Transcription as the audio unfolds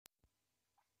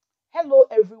Hello,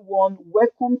 everyone.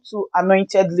 Welcome to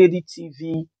Anointed Lady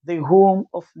TV, the home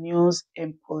of news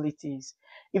and politics.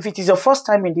 If it is your first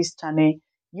time in this channel,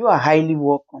 you are highly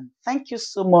welcome. Thank you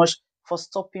so much for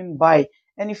stopping by.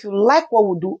 And if you like what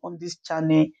we do on this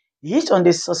channel, hit on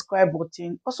the subscribe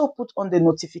button. Also put on the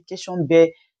notification bell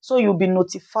so you'll be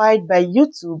notified by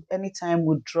YouTube anytime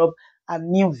we drop a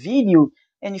new video.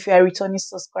 And if you are returning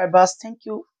subscribers, thank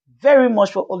you very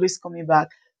much for always coming back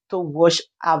to watch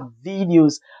our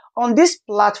videos. On this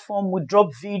platform, we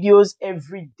drop videos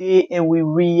every day and we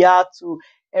react to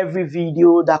every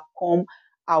video that come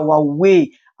our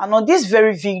way. And on this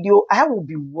very video, I will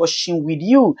be watching with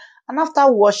you. And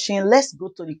after watching, let's go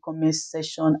to the comment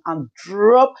section and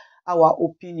drop our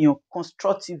opinion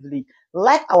constructively.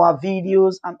 Like our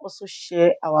videos and also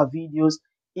share our videos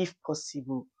if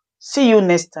possible. See you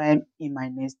next time in my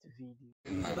next video.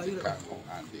 Nnamdi Kanu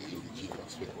and the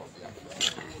indigenous people of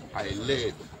Biafra. I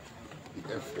led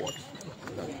the effort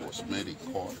that was made in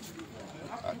court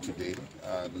today,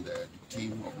 and the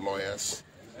team of lawyers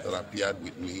that appeared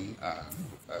with me are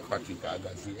Patrick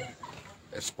Agazia,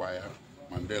 Esquire,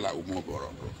 Mandela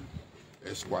Umoborogo,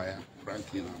 Esquire,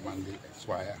 Franklin Nnamdi,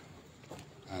 Esquire,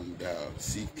 and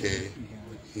CK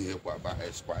Hiewaba,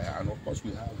 Esquire, and of course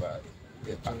we have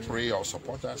a battery of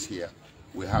supporters here.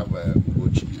 We have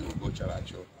Ugo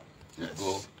Characho,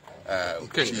 Ugo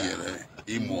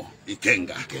Imo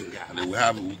Ikenga, and then we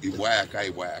have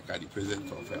Umuahia, the president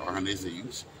of Ohanese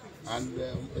Youth, and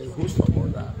a host of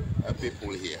other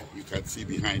people here. You can see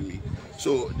behind me.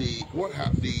 So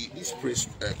this press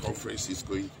conference is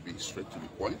going to be straight to the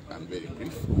point and very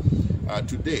brief.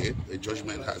 Today, a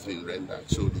judgment has been rendered,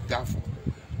 so the gavel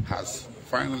has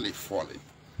finally fallen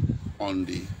on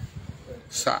the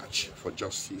search for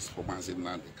justice for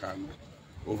Nnamdi Kanu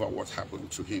over what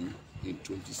happened to him in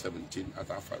 2017 at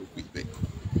Afaruku.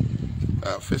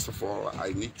 First of all,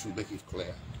 I need to make it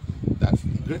clear that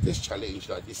the greatest challenge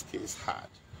that this case had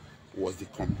was the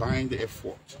combined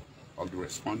effort of the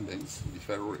respondents, the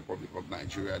Federal Republic of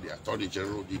Nigeria, the Attorney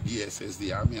General, the DSS,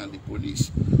 the Army, and the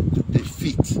police to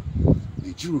defeat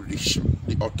the jurisdiction,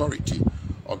 the authority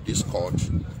of this court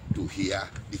to hear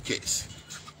the case.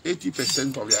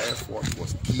 80% of their effort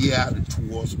was geared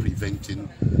towards preventing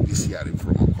this hearing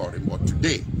from occurring. But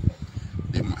today,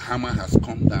 the hammer has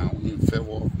come down in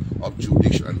favor of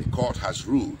jurisdiction, and the court has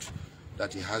ruled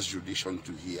that it has jurisdiction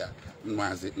to hear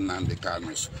Nnamdi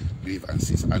Kanu's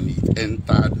grievances, and it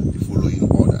entered the following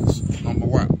orders. Number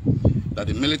one, that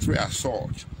the military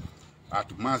assault at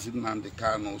Nnamdi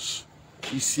Kanu's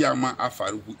Isiama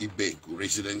Afaruku Ibeku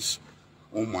residence,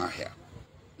 Umuahia,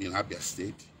 in Abia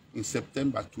State, in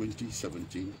September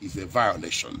 2017 is a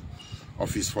violation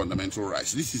of his fundamental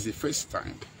rights. This is the first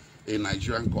time a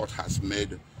Nigerian court has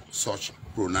made such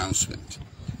pronouncement.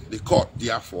 The court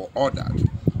therefore ordered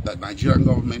that Nigerian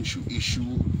government should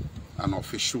issue an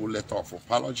official letter of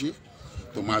apology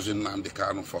to Nnamdi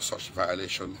Kanu for such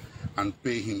violation and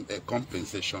pay him a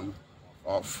compensation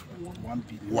of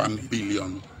 1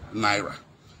 billion naira.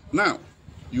 Now,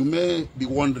 you may be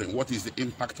wondering what is the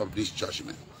impact of this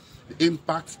judgment. The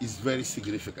impact is very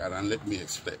significant, and let me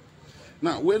explain.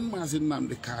 Now, when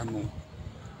Nnamdi Kanu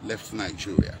left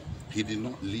Nigeria, he did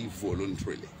not leave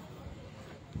voluntarily.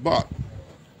 But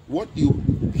what you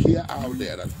hear out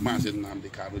there that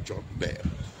Nnamdi Kanu jumped bail.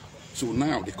 So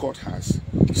now the court has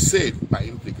said by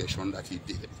implication that he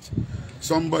did it.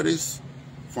 Somebody's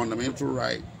fundamental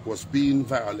right was being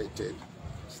violated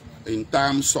in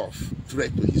terms of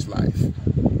threat to his life,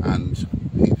 and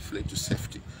he fled to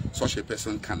safety. Such a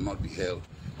person cannot be held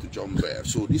to jump bail.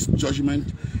 So this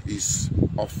judgment is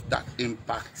of that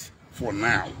impact for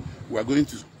now. We are going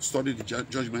to study the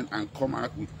judgment and come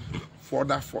out with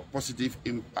further positive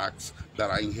impacts that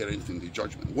are inherent in the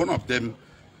judgment. One of them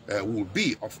will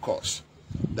be, of course,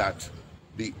 that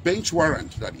the bench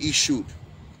warrant that issued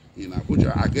in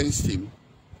Abuja against him,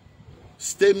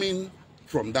 stemming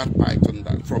from that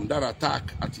python, from that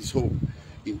attack at his home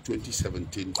in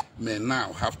 2017, may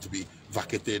now have to be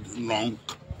vacated,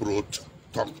 brought,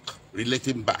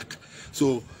 relating back.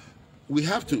 So we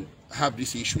have to have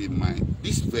this issue in mind.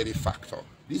 This very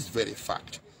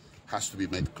fact has to be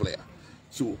made clear.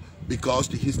 So because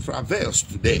his traverse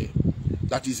today,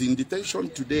 that is in detention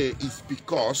today, is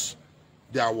because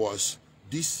there was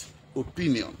this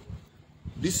opinion,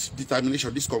 this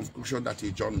determination, this conclusion that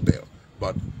he jumped bail.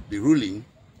 But the ruling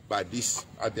by this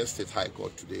Abia State High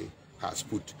Court today has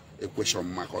put a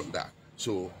question mark on that.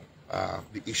 So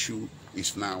the issue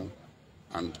is now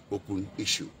an open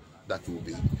issue that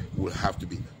will have to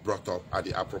be brought up at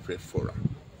the appropriate fora.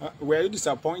 Were you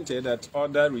disappointed that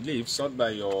other relief sought by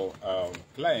your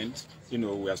client,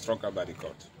 were struck out by the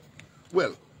court?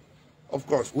 Well, Of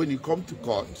course, when you come to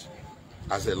court,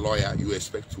 as a lawyer, you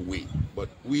expect to win. But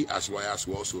we as lawyers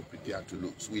were also prepared to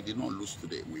lose. We did not lose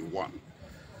today, we won.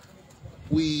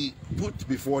 We put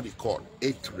before the court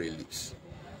 8 reliefs.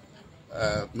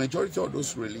 Majority of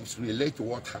those reliefs relate to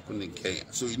what happened in Kenya.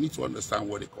 So you need to understand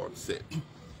what the court said.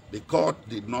 The court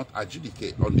did not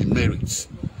adjudicate on the merits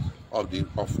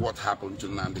of what happened to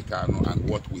Nnamdi Kanu and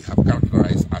what we have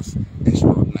characterized as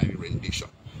extraordinary rendition.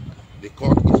 The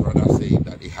court is rather saying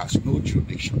that it has no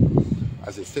jurisdiction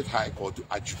as a state high court to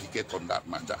adjudicate on that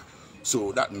matter.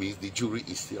 So that means the jury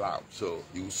is still out. So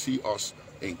you see us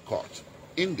in court,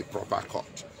 in the proper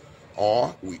court,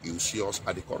 or you see us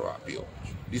at the Court of Appeal.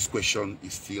 This question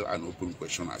is still an open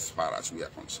question as far as we are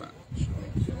concerned.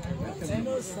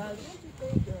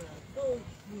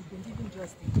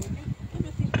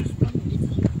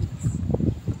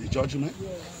 The judgment?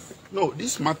 Yes. No,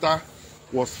 this matter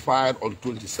was filed on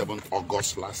 27th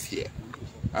August last year.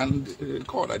 And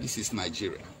recall that this is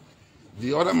Nigeria.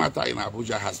 The other matter in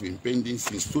Abuja has been pending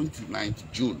since 29th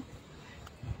June,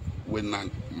 when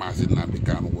Nnamdi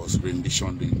Kanu was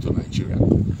renditioned into Nigeria.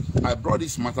 I brought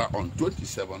this matter on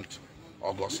 27th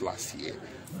August last year.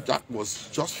 That was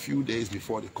just a few days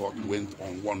before the court went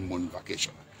on 1-month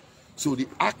vacation. So the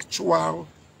actual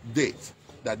date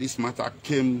that this matter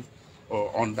came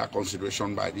under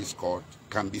consideration by this court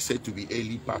can be said to be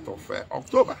early part of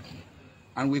October.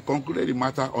 And we concluded the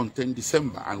matter on 10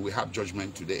 December, and we have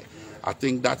judgment today. I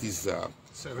think that is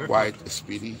quite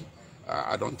speedy.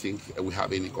 I don't think we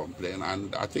have any complaint,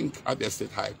 and I think Abia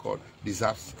State High Court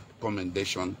deserves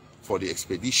commendation for the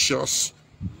expeditious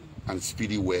and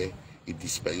speedy way it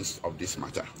dispensed of this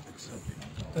matter.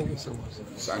 Thank you so much.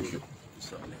 Thank you.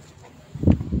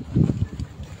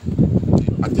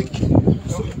 I think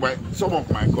some of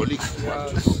my colleagues want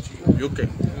to talk to you. Okay.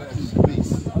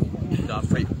 Please.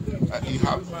 You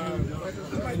have.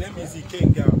 My name is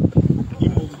Ikenga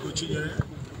Imoguchinyere.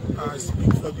 I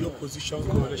speak for the opposition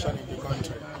coalition in the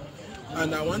country.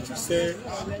 And I want to say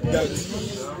that,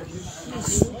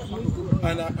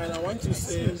 and I want to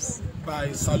say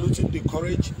by saluting the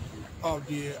courage of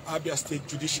the Abia State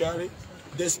Judiciary,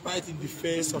 despite in the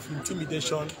face of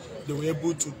intimidation, they were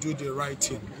able to do the right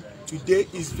thing. Today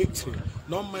is victory,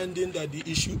 not minding that the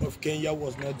issue of Kenya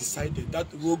was not decided, that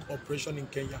rogue operation in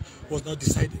Kenya was not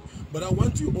decided. But I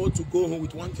want you all to go home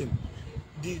with one thing.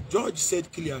 The judge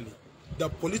said clearly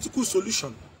that political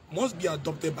solution must be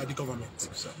adopted by the government.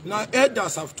 Now,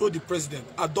 elders have told the president,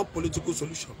 adopt political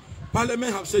solution.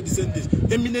 Parliament have said the same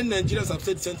thing. Eminent Nigerians have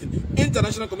said the same thing.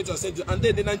 International committees have said it. And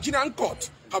then the Nigerian court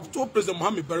have told President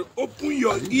Muhammad Buhari, open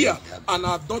your ear and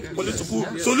adopt political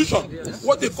solution.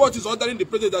 What the court is ordering the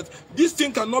president that this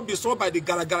thing cannot be solved by the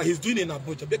garagara he's doing in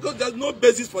Abuja, because there's no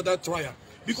basis for that trial.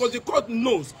 Because the court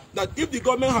knows that if the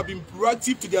government have been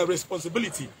proactive to their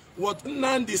responsibility, what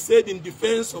Nnamdi said in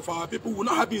defense of our people would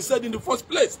not have been said in the first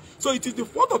place. So it is the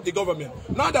fault of the government.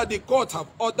 Now that the court have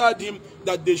ordered him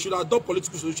that they should adopt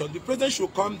political solution, the president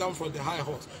should come down from the high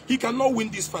horse. He cannot win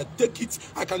this fight. Take it.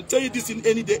 I can tell you this in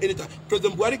any day, anytime.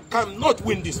 President Buhari cannot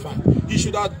win this fight. He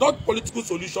should adopt political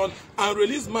solution and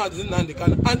release Nnamdi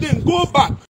Kanu and then go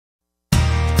back